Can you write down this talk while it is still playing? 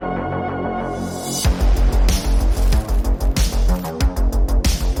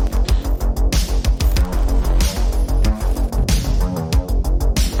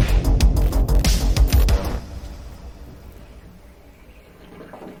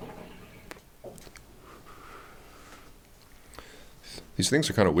These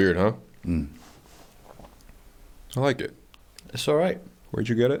things are kind of weird, huh? Mm. I like it. It's all right. Where'd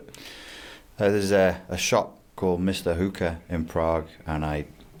you get it? There's a shop called Mr. Hookah in Prague, and I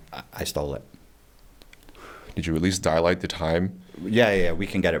stole it. Did you at least dilate the time? Yeah, we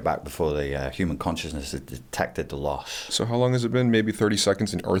can get it back before the human consciousness has detected the loss. So how long has it been? Maybe 30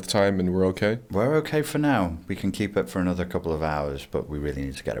 seconds in Earth time and we're okay? We're okay for now. We can keep it for another couple of hours, but we really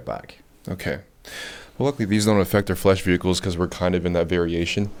need to get it back. Okay. Well, luckily these don't affect our flesh vehicles because we're kind of in that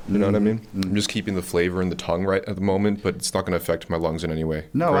variation. You know what I mean? I'm just keeping the flavor in the tongue right at the moment, but it's not going to affect my lungs in any way.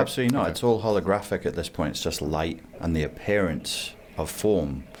 No, correct? absolutely not. Okay. It's all holographic at this point. It's just light and the appearance of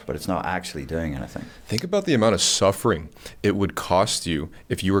form, but it's not actually doing anything. Think about the amount of suffering it would cost you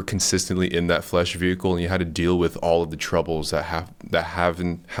if you were consistently in that flesh vehicle and you had to deal with all of the troubles that have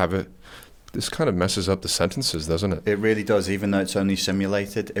it. This kind of messes up the sentences, doesn't it? It really does. Even though it's only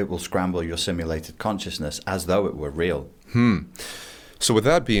simulated, it will scramble your simulated consciousness as though it were real. So with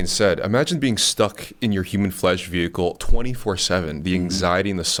that being said, imagine being stuck in your human flesh vehicle 24/7, the anxiety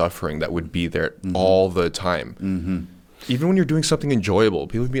and the suffering that would be there all the time. Even when you're doing something enjoyable,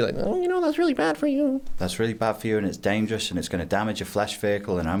 people would be like, oh, that's really bad for you. That's really bad for you, and it's dangerous, and it's going to damage your flesh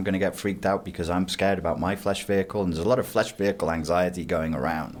vehicle, and I'm going to get freaked out because I'm scared about my flesh vehicle, and there's a lot of flesh vehicle anxiety going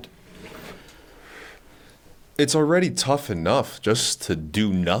around. It's already tough enough just to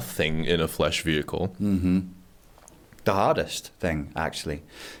do nothing in a flesh vehicle. The hardest thing, actually.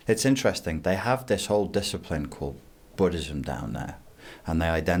 It's interesting. They have this whole discipline called Buddhism down there, and they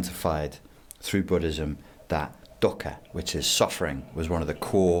identified through Buddhism that dukkha, which is suffering, was one of the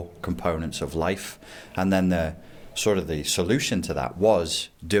core components of life. And then the solution to that was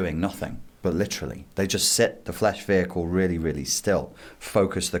doing nothing, but literally. They just sit the flesh vehicle really, really still,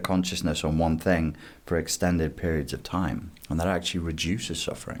 focus the consciousness on one thing for extended periods of time, and that actually reduces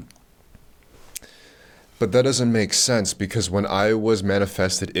suffering. But that doesn't make sense because when I was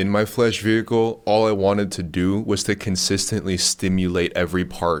manifested in my flesh vehicle, all I wanted to do was to consistently stimulate every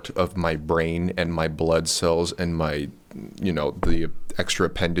part of my brain and my blood cells and my, the extra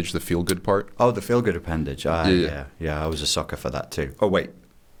appendage, the feel-good part. Oh, the feel-good appendage. Yeah. I was a sucker for that too. Oh, wait.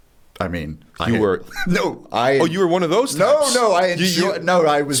 I mean... You were... No, Oh, you were one of those types? No, I enjoyed... No,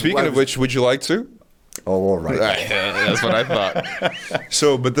 I was... Speaking of which, would you like to? Oh, all right. That's what I thought.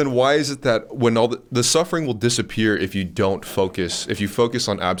 So, but then why is it that when all the suffering will disappear if you don't focus, if you focus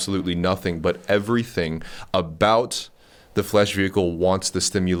on absolutely nothing, but everything about the flesh vehicle wants the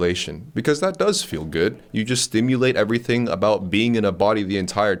stimulation? Because that does feel good. You just stimulate everything about being in a body the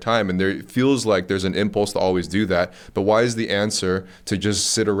entire time, and it feels like there's an impulse to always do that. But why is the answer to just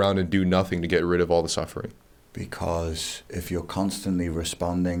sit around and do nothing to get rid of all the suffering? Because if you're constantly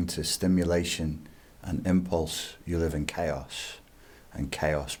responding to stimulation and impulse, you live in chaos, and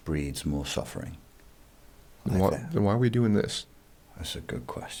chaos breeds more suffering. Then why are we doing this? That's a good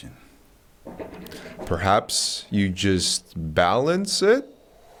question. Perhaps you just balance it.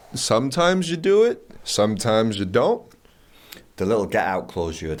 Sometimes you do it, sometimes you don't. The little get out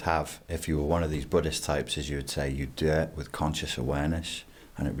clause you would have if you were one of these Buddhist types is you would say you do it with conscious awareness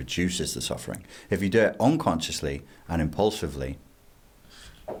and it reduces the suffering. If you do it unconsciously and impulsively,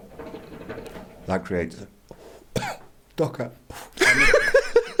 that creates dukkha.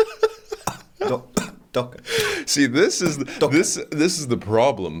 Dukkha. See, this is the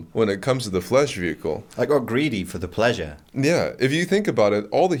problem when it comes to the flesh vehicle. I got greedy for the pleasure. Yeah, if you think about it,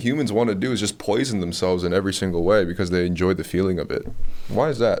 all the humans want to do is just poison themselves in every single way because they enjoy the feeling of it. Why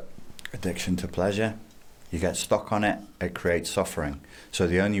is that? Addiction to pleasure. You get stuck on it, it creates suffering. So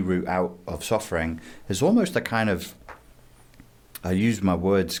the only route out of suffering is almost a kind of, I use my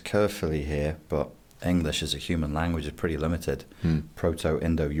words carefully here, but English as a human language is pretty limited.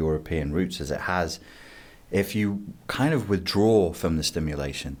 Proto-Indo-European roots as it has. If you kind of withdraw from the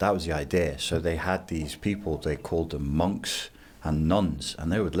stimulation, that was the idea. So they had these people, they called them monks and nuns,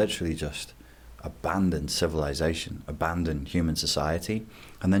 and they would literally just abandon civilization, abandon human society,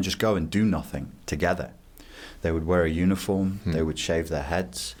 and then just go and do nothing together. They would wear a uniform, they would shave their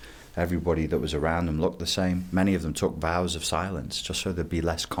heads, everybody that was around them looked the same. Many of them took vows of silence just so there'd be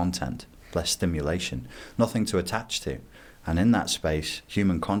less content, less stimulation, nothing to attach to. And in that space,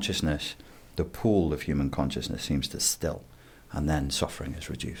 human consciousness, the pool of human consciousness seems to still, and then suffering is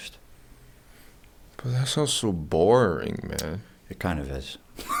reduced. But that sounds so boring, man. It kind of is.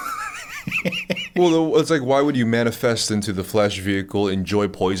 Well, it's like, why would you manifest into the flesh vehicle, enjoy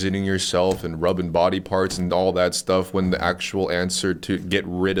poisoning yourself and rubbing body parts and all that stuff when the actual answer to get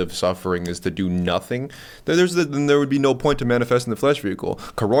rid of suffering is to do nothing? Then there would be no point to manifest in the flesh vehicle.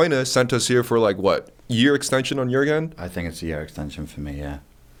 Karoina sent us here for like, what, year extension on your end? I think it's a year extension for me, yeah.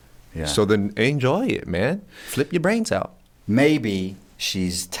 So then enjoy it, man. Flip your brains out. Maybe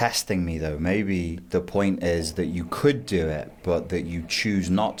she's testing me, though. Maybe the point is that you could do it, but that you choose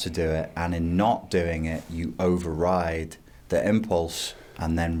not to do it. And in not doing it, you override the impulse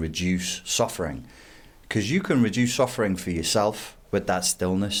and then reduce suffering. Because you can reduce suffering for yourself with that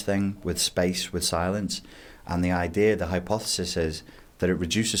stillness thing, with space, with silence. And the idea, the hypothesis is that it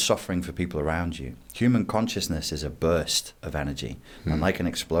reduces suffering for people around you. Human consciousness is a burst of energy. And like an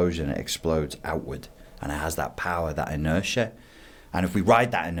explosion, it explodes outward. And it has that power, that inertia. And if we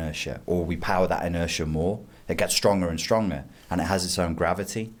ride that inertia, or we power that inertia more, it gets stronger and stronger. And it has its own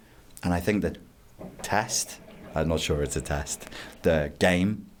gravity. And I think the test, I'm not sure it's a test, the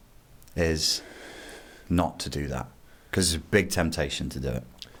game is not to do that. Because it's a big temptation to do it.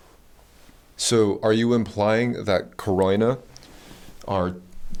 So are you implying that Koroina, our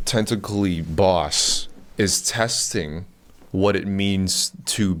tentacly boss, is testing what it means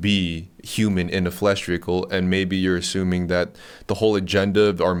to be human in a flesh vehicle, and maybe you're assuming that the whole agenda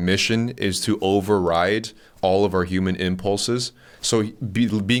of our mission is to override all of our human impulses? So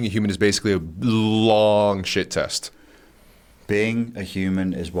being a human is basically a long shit test. Being a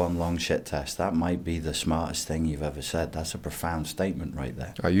human is one long shit test. That might be the smartest thing you've ever said. That's a profound statement right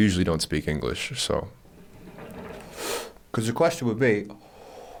there. I usually don't speak English, so... Because the question would be,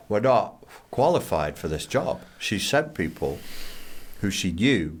 we're not qualified for this job. She said people who she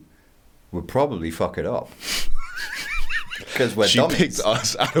knew would probably fuck it up. Because we're dummies. She picked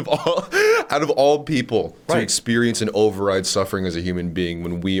us out of all people to experience and override suffering as a human being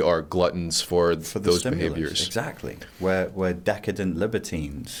when we are gluttons for those stimulus. behaviors. Exactly. We're decadent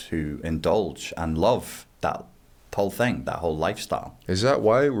libertines who indulge and love that whole thing, that whole lifestyle. Is that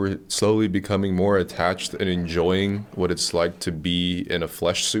why we're slowly becoming more attached and enjoying what it's like to be in a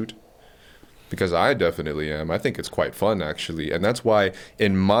flesh suit? Because I definitely am. I think it's quite fun, actually. And that's why,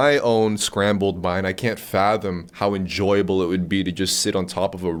 in my own scrambled mind, I can't fathom how enjoyable it would be to just sit on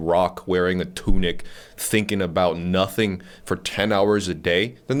top of a rock wearing a tunic, thinking about nothing for 10 hours a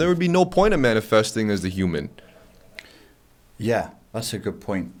day. Then there would be no point of manifesting as the human. Yeah, that's a good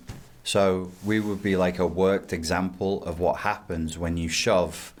point. So we would be like a worked example of what happens when you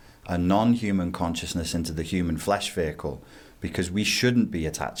shove a non-human consciousness into the human flesh vehicle, because we shouldn't be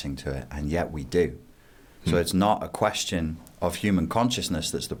attaching to it, and yet we do. So it's not a question of human consciousness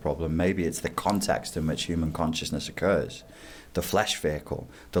that's the problem. Maybe it's the context in which human consciousness occurs. The flesh vehicle,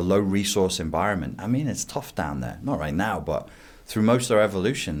 the low resource environment. I mean, it's tough down there. Not right now, but through most of our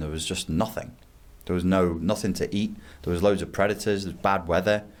evolution, there was just nothing. There was nothing to eat. There was loads of predators. There was bad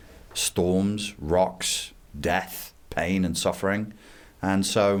weather, storms, rocks, death, pain, and suffering. And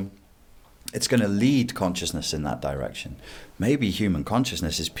so it's going to lead consciousness in that direction. Maybe human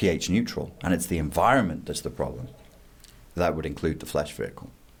consciousness is pH neutral, and it's the environment that's the problem. That would include the flesh vehicle.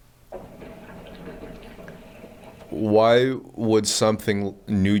 Why would something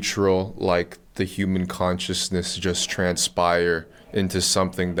neutral like the human consciousness just transpire into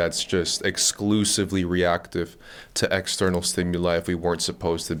something that's just exclusively reactive to external stimuli if we weren't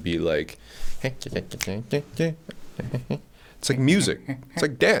supposed to be like... It's like music. It's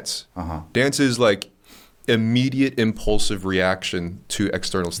like dance. Dance is like immediate impulsive reaction to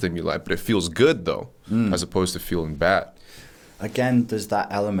external stimuli, but it feels good though, as opposed to feeling bad. Again, there's that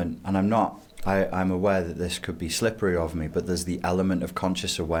element, and I'm aware that this could be slippery of me, but there's the element of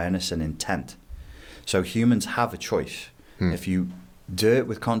conscious awareness and intent. So humans have a choice. If you do it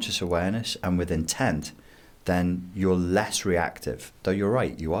with conscious awareness and with intent, then you're less reactive. Though you're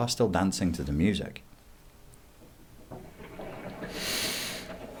right, you are still dancing to the music.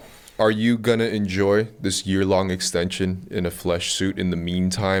 Are you gonna enjoy this year-long extension in a flesh suit in the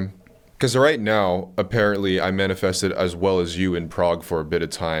meantime? Because right now, apparently, I manifested as well as you in Prague for a bit of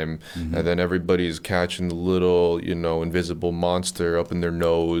time, and then everybody's catching the little, invisible monster up in their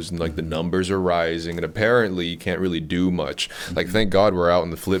nose, and like the numbers are rising, and apparently you can't really do much. Like, thank God we're out in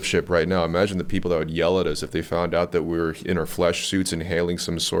the flip ship right now. Imagine the people that would yell at us if they found out that we were in our flesh suits inhaling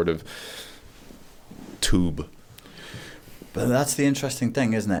some sort of tube. But that's the interesting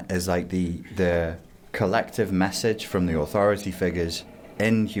thing, isn't it? Is like the collective message from the authority figures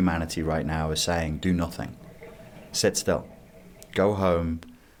in humanity right now is saying, do nothing. Sit still. Go home.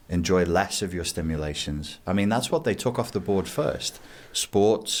 Enjoy less of your stimulations. I mean, that's what they took off the board first.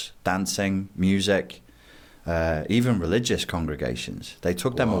 Sports, dancing, music, even religious congregations. They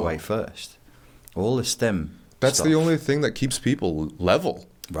took them away first. All the stim That's stuff. the only thing that keeps people level.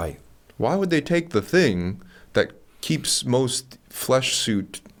 Right. Why would they take the thing that keeps most flesh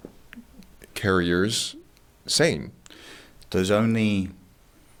suit carriers sane? There's only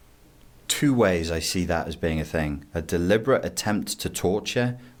two ways I see that as being a thing: a deliberate attempt to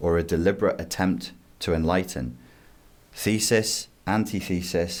torture or a deliberate attempt to enlighten. Thesis,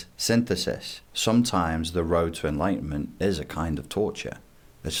 antithesis, synthesis. Sometimes the road to enlightenment is a kind of torture.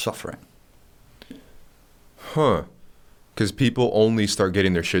 It's suffering. Huh. Because people only start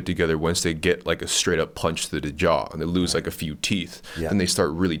getting their shit together once they get like a straight up punch to the jaw and they lose like a few teeth. Yeah. And they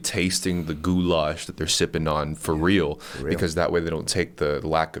start really tasting the goulash that they're sipping on for real. Because that way they don't take the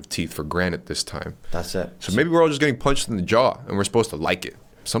lack of teeth for granted this time. That's it. So maybe we're all just getting punched in the jaw and we're supposed to like it.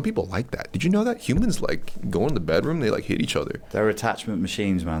 Some people like that. Did you know that? Humans like go in the bedroom, they like hit each other. They're attachment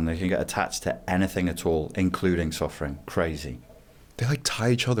machines, man. They can get attached to anything at all, including suffering. Crazy. They like tie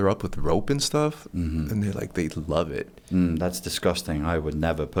each other up with rope and stuff. And they love it. That's disgusting. I would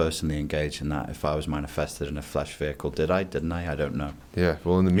never personally engage in that if I was manifested in a flesh vehicle. Did I? Didn't I? I don't know. Yeah,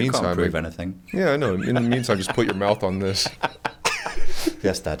 well in the You meantime. can't prove anything. Yeah, I know. In the meantime, just put your mouth on this.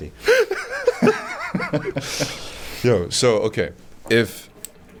 Yes, Daddy. Yo, so okay, if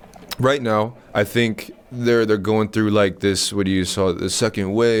right now I think they're going through like this, what do you saw, the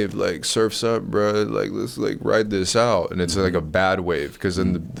second wave, like surfs up, bro, like let's like ride this out, and it's like a bad wave because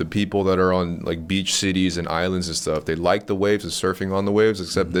then the people that are on like beach cities and islands and stuff, they like the waves and surfing on the waves,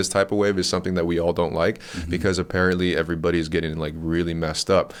 except this type of wave is something that we all don't like because apparently everybody's getting like really messed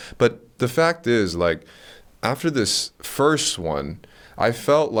up. But the fact is, like, after this first one, I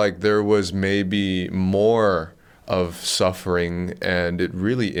felt like there was maybe more of suffering, and it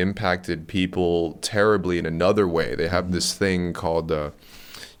really impacted people terribly in another way. They have this thing called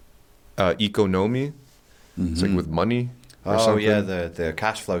economy. It's like with money or something. Yeah, the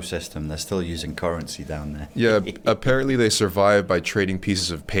cash flow system. They're still using currency down there. Yeah, apparently they survive by trading pieces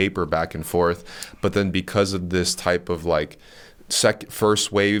of paper back and forth, but then because of this type of like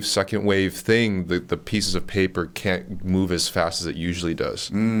first wave, second wave thing, the pieces of paper can't move as fast as it usually does.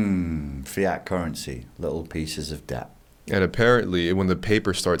 Fiat currency, little pieces of debt. And apparently when the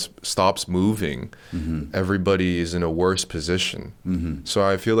paper stops moving, everybody is in a worse position. So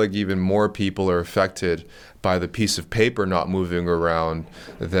I feel like even more people are affected by the piece of paper not moving around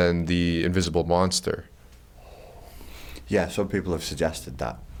than the invisible monster. Yeah, some people have suggested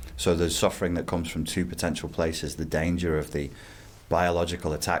that. So there's suffering that comes from two potential places: the danger of the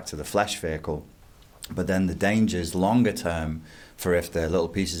biological attack to the flesh vehicle, but then the dangers longer term for if the little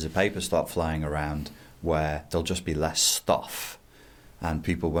pieces of paper start flying around, where there'll just be less stuff and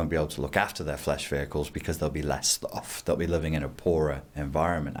people won't be able to look after their flesh vehicles because there'll be less stuff. They'll be living in a poorer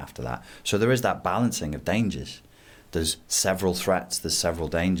environment after that. So there is that balancing of dangers. There's several threats, there's several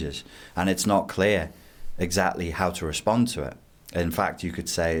dangers, and it's not clear exactly how to respond to it. In fact, you could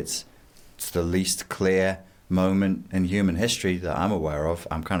say it's the least clear moment in human history that I'm aware of.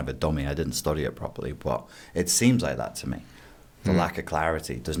 I'm kind of a dummy. I didn't study it properly, but it seems like that to me. The lack of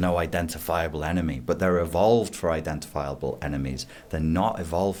clarity. There's no identifiable enemy, but they're evolved for identifiable enemies. They're not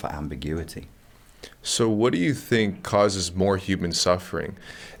evolved for ambiguity. So what do you think causes more human suffering?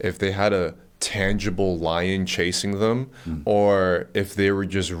 If they had a tangible lion chasing them, or if they were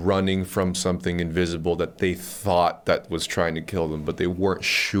just running from something invisible that they thought that was trying to kill them, but they weren't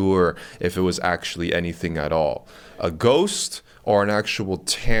sure if it was actually anything at all? A ghost or an actual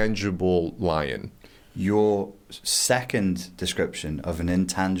tangible lion? Your second description of an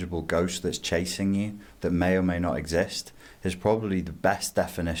intangible ghost that's chasing you, that may or may not exist, is probably the best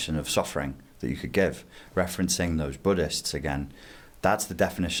definition of suffering that you could give. Referencing those Buddhists again, that's the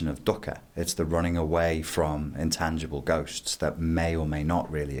definition of dukkha. It's the running away from intangible ghosts that may or may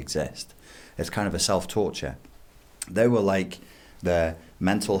not really exist. It's kind of a self-torture. They were like the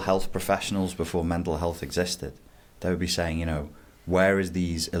mental health professionals before mental health existed. They would be saying, you know, where is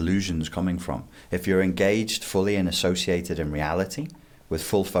these illusions coming from? If you're engaged fully and associated in reality with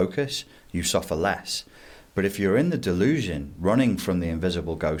full focus, you suffer less. But if you're in the delusion, running from the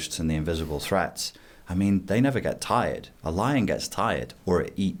invisible ghosts and the invisible threats, I mean, they never get tired. A lion gets tired, or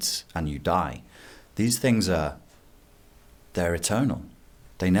it eats and you die. These things they're eternal.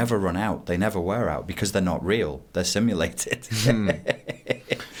 They never run out. They never wear out because they're not real. They're simulated.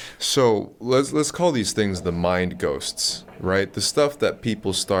 So let's call these things the mind ghosts, right? The stuff that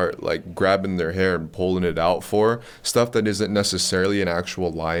people start like grabbing their hair and pulling it out for, stuff that isn't necessarily an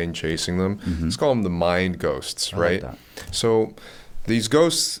actual lion chasing them. Let's call them the mind ghosts, right? like So these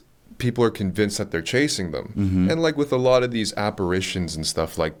ghosts, people are convinced that they're chasing them. And like with a lot of these apparitions and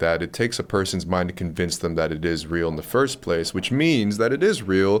stuff like that, it takes a person's mind to convince them that it is real in the first place, which means that it is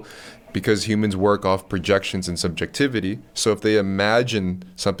real because humans work off projections and subjectivity. So if they imagine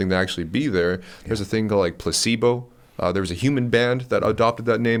something to actually be there, there's a thing called like placebo. There was a human band that adopted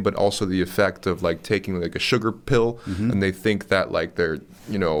that name, but also the effect of like taking like a sugar pill and they think that like their,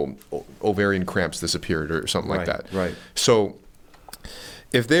 you know, ovarian cramps disappeared or something like that. Right. So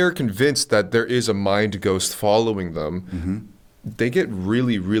if they are convinced that there is a mind ghost following them, they get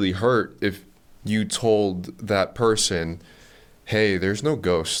really, really hurt if you told that person, hey, there's no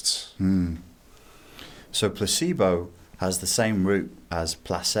ghosts. So placebo has the same root as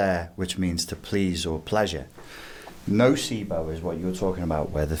placer, which means to please or pleasure. Nocebo is what you're talking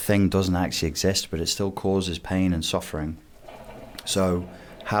about, where the thing doesn't actually exist, but it still causes pain and suffering. So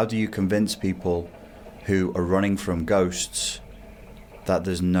how do you convince people who are running from ghosts that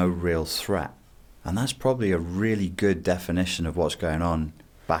there's no real threat? And that's probably a really good definition of what's going on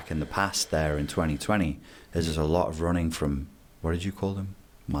back in the past there in 2020, is there's a lot of running from, what did you call them?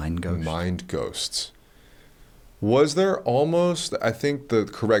 Mind ghosts? Mind ghosts. Was there almost, I think the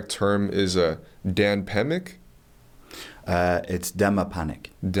correct term is a danpemic? It's demopanic.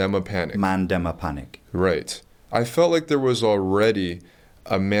 Demopanic. Mandemopanic. Right. I felt like there was already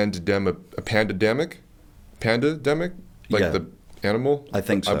a pandemic? Pandemic? Like Yeah. the animal? I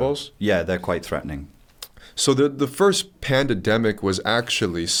think so. Eyeballs? Yeah, they're quite threatening. So the first pandemic was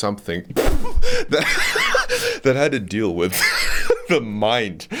actually something that had to deal with the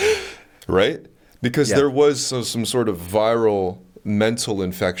mind, right? Because Yeah. there was some sort of viral mental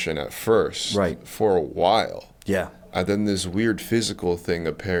infection at first, Right. for a while. Yeah. And then this weird physical thing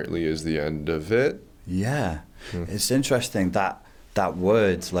apparently is the end of it. Yeah. It's interesting that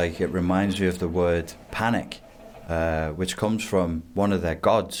word, like it reminds me of the word panic, which comes from one of their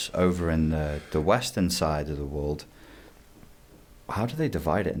gods over in the western side of the world. How do they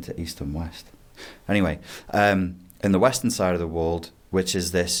divide it into east and west? Anyway, in the western side of the world, which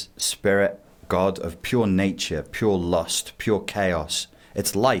is this spirit god of pure nature, pure lust, pure chaos.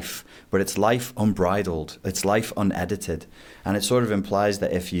 It's life, but it's life unbridled. It's life unedited. And it sort of implies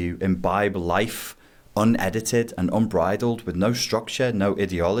that if you imbibe life unedited and unbridled with no structure, no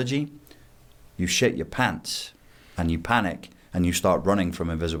ideology, you shit your pants and you panic and you start running from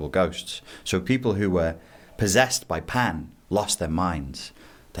invisible ghosts. So people who were possessed by Pan lost their minds.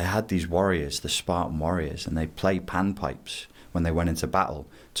 They had these warriors, the Spartan warriors, and they played panpipes when they went into battle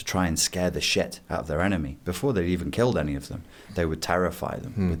to try and scare the shit out of their enemy. Before they even killed any of them, they would terrify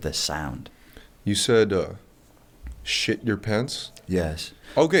them with this sound. You said shit your pants? Yes.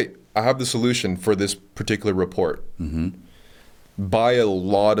 Okay, I have the solution for this particular report. Mm-hmm. Buy a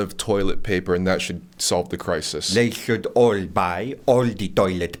lot of toilet paper and that should solve the crisis. They should all buy all the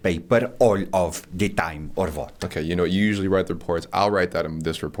toilet paper all of the time, or what? Okay, you usually write the reports. I'll write that in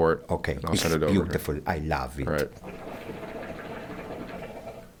this report. Okay, And I'll it's send it over. beautiful. I love it. All right.